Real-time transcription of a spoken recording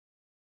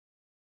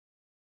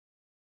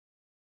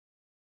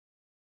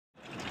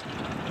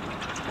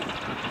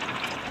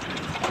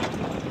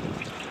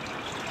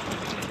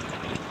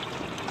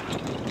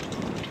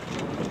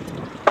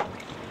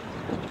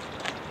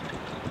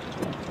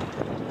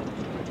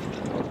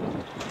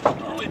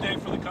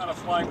kind of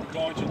flying we're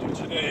going to do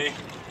today.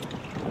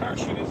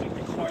 Parachute isn't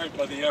required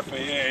by the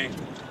FAA.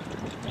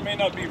 It may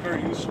not be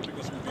very useful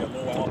because we'll be at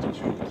low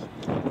altitude.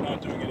 We're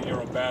not doing any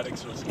aerobatics,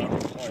 so it's not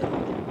required.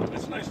 But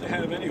it's nice to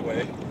have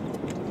anyway,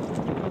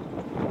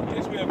 in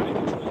case we have any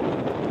control.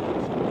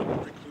 So to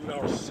preclude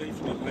our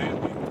safely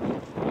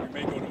landing, we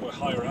may go to a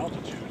higher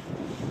altitude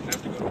and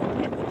have to go to our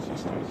backup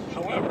systems.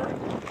 However,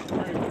 it's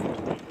very important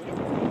to be good at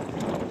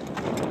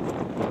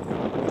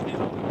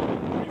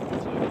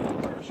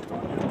parachute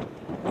on you.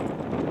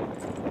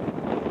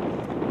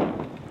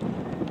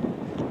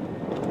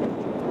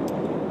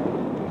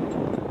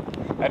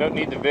 I don't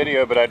need the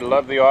video, but I'd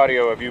love the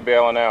audio of you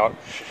bailing out.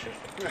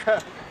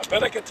 I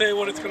bet I can tell you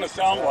what it's going to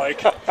sound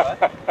like.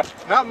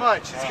 Not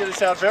much. It's going to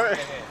sound very...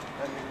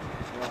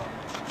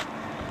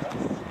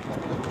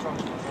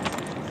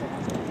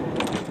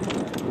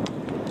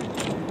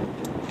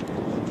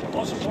 The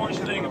most important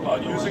thing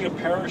about using a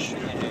parachute,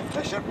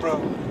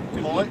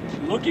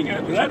 looking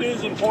at that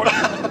is important,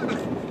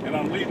 and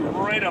I'm leading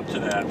right up to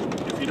that.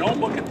 If you don't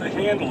look at the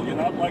handle, you're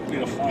not likely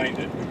to find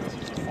it because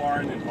it's a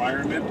foreign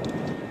environment.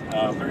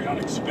 Very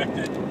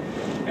unexpected,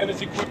 and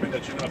it's equipment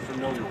that you're not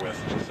familiar with.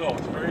 So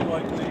it's very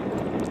likely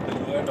that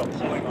you'll end up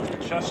pulling on your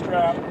chest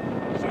strap,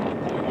 it's like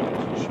you're pulling on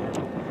a t-shirt,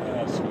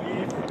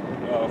 sleeve,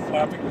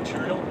 flapping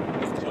material.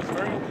 So it's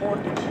very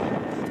important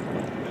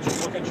that you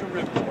look at your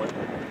ripcord,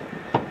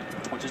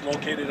 which is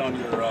located on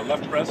your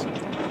left breast.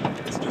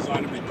 It's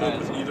designed to be pulled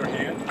with either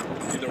hand,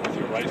 either with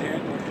your right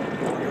hand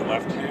or your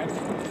left hand.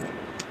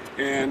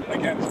 And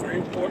again, it's very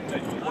important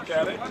that you look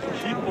at it,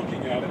 keep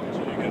looking at it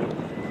until you get it.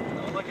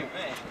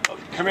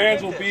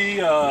 Commands will be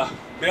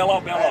bail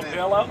out, bail out,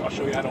 bail out. I'll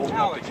show you how to open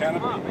up the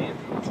canopy.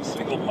 It's a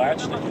single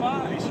latch that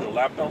you release your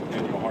lap belt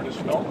and your harness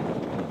belt.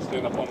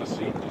 Stand up on the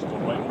seat, just go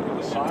right over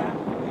the side,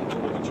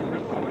 look at your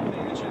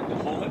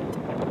ripcord, pull it,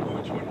 go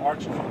into an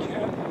arch if you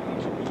can,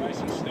 keep it nice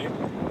and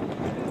stable.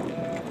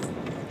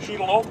 Chute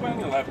will open,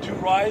 you'll have two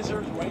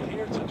risers right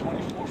here. It's a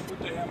 24-foot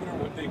diameter,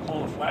 what they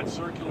call a flat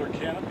circular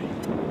canopy.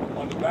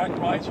 On the back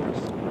risers,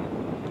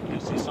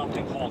 you'll see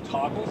something called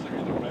toggles. They're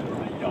either red or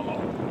they're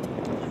yellow.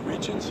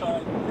 Reach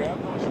inside,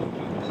 grab those things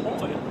and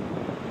pull it,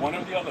 one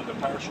or the other, the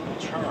parachute will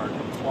turn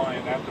and fly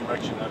in that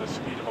direction at a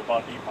speed of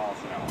about 8 miles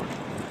an hour.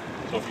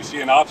 So if you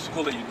see an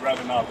obstacle that you'd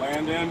rather not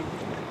land in,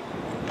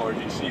 or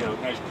you see a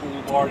nice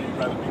pool bar you'd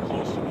rather be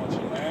close to once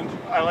you land,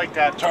 I like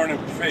that. Turn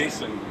and face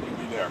and you'll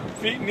be there.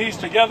 Feet and knees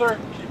together,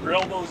 keep your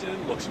elbows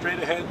in, look straight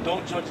ahead,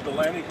 don't judge the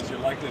landing because you're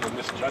likely to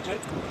misjudge it.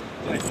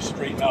 And if you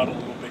straighten out a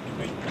little bit, you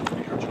may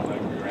hurt your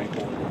leg or your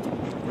ankle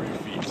or your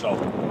feet. So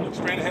look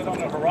straight ahead on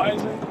the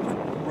horizon.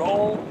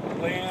 Roll,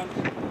 land,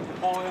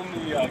 pull in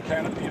the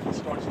canopy. If it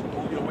starts to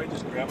pull you away,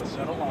 just grab a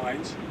set of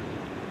lines,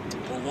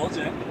 pull those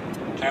in.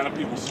 The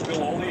canopy will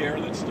spill all the air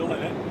that's still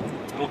in it.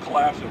 It'll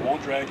collapse, it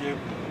won't drag you,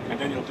 and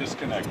then you'll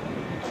disconnect.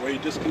 The way you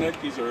disconnect,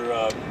 these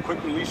are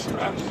quick release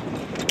straps.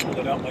 Pull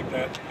it out like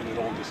that, and it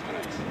all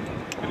disconnects.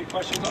 Any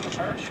questions on the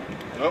parachute?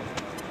 Nope.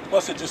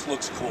 Plus, it just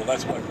looks cool.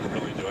 That's why we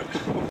really do it.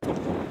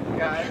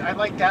 Yeah, I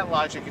like that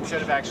logic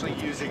instead of actually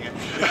using it.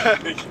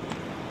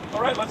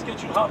 All right, let's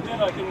get you hopped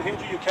in. I can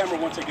hand you your camera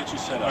once I get you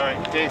set up. All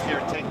right, Dave,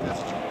 here, take this.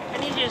 I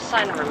need you to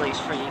sign a release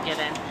before you get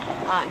in.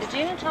 Did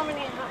Gina tell you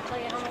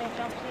how many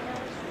jumps he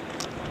has?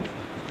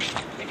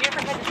 Have you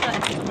ever had to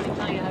have somebody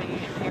tell you how to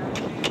use your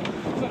parachute?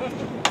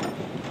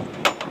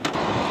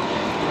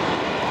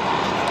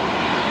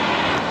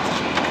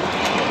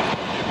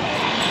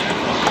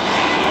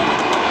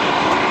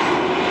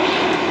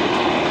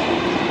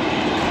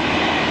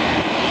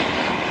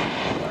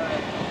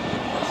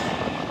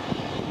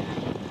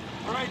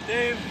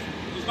 Dave,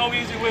 there's no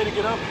easy way to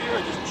get up here.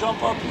 Just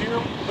jump up here,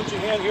 put your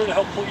hand here to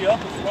help pull you up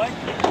and fly.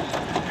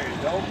 There you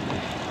go.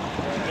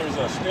 There's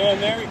a stand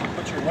there. You can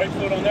put your right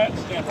foot on that,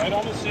 stand right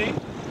on the seat.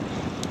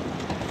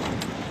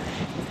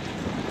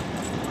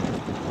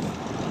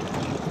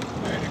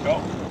 There you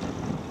go.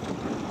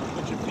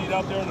 Put your feet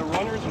out there in the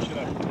runners. You should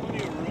have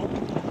plenty of room.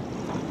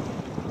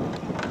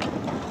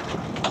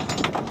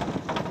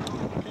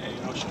 Okay,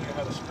 I'll show you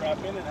how to strap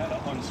in and how to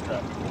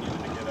unstrap if you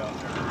needed to get out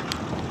there.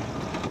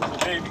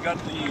 Okay, you got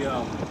the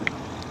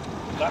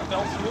lap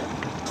belt here.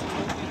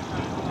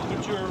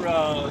 Put your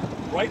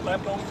right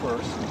lap belt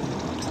first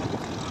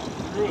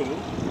through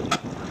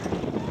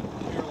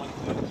here like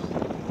this.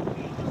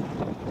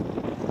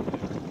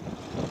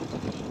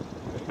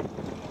 Okay,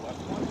 and the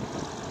left one.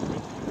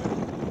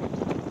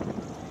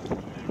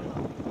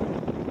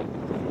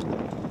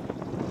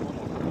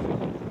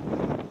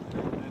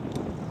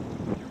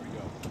 Here we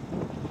go.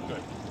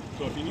 Good.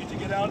 So if you need to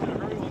get out in a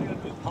hurry, all you got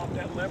to do is pop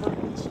that lever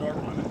and start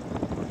running.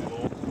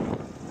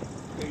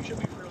 You should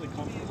be fairly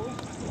comfortable.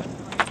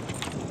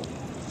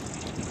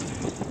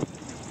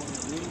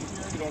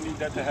 You don't need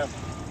that to have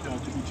to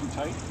be too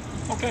tight.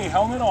 Okay,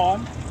 helmet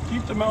on.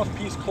 Keep the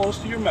mouthpiece close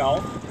to your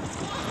mouth.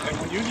 And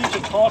when you need to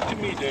talk to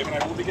me, Dave, and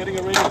I will be getting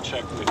a radio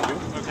check with you.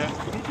 Okay.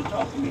 If you need to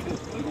talk to me,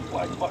 this little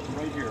black button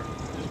right here.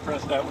 Just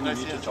press that when you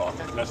need to talk.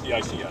 Okay. That's the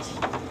ICS.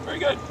 Very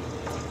good.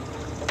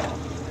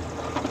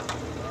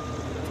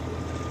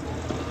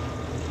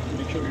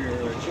 Be sure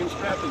your chin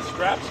strap is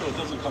strapped so it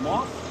doesn't come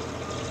off.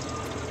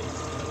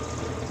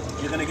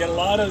 You're going to get a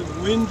lot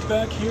of wind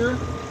back here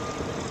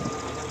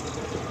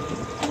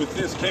with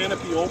this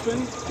canopy open,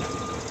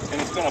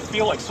 and it's going to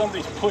feel like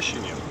somebody's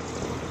pushing you.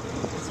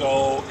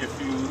 So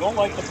if you don't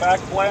like the back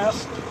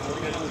blast, all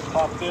you got to do is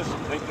pop this,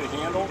 take the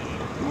handle,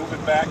 move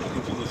it back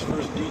into this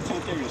first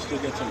detent there. You'll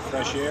still get some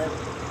fresh air,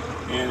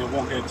 and it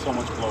won't get so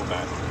much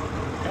blowback.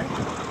 Okay?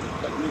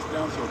 Button this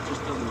down so it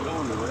just doesn't go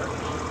anywhere.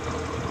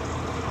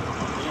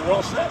 And you're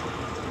all set.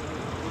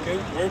 Okay,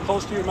 very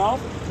close to your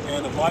mouth,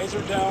 and the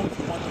visor down. If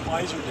you want the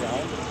visor down,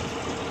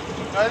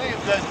 I think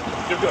it's good.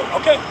 you're good.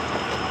 Okay.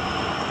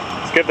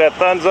 Let's give that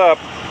thumbs up.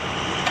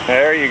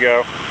 There you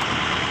go.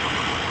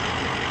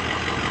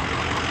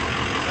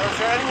 Now, is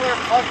there anywhere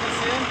to plug this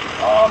in?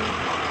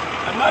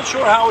 I'm not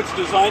sure how it's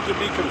designed to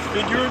be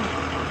configured.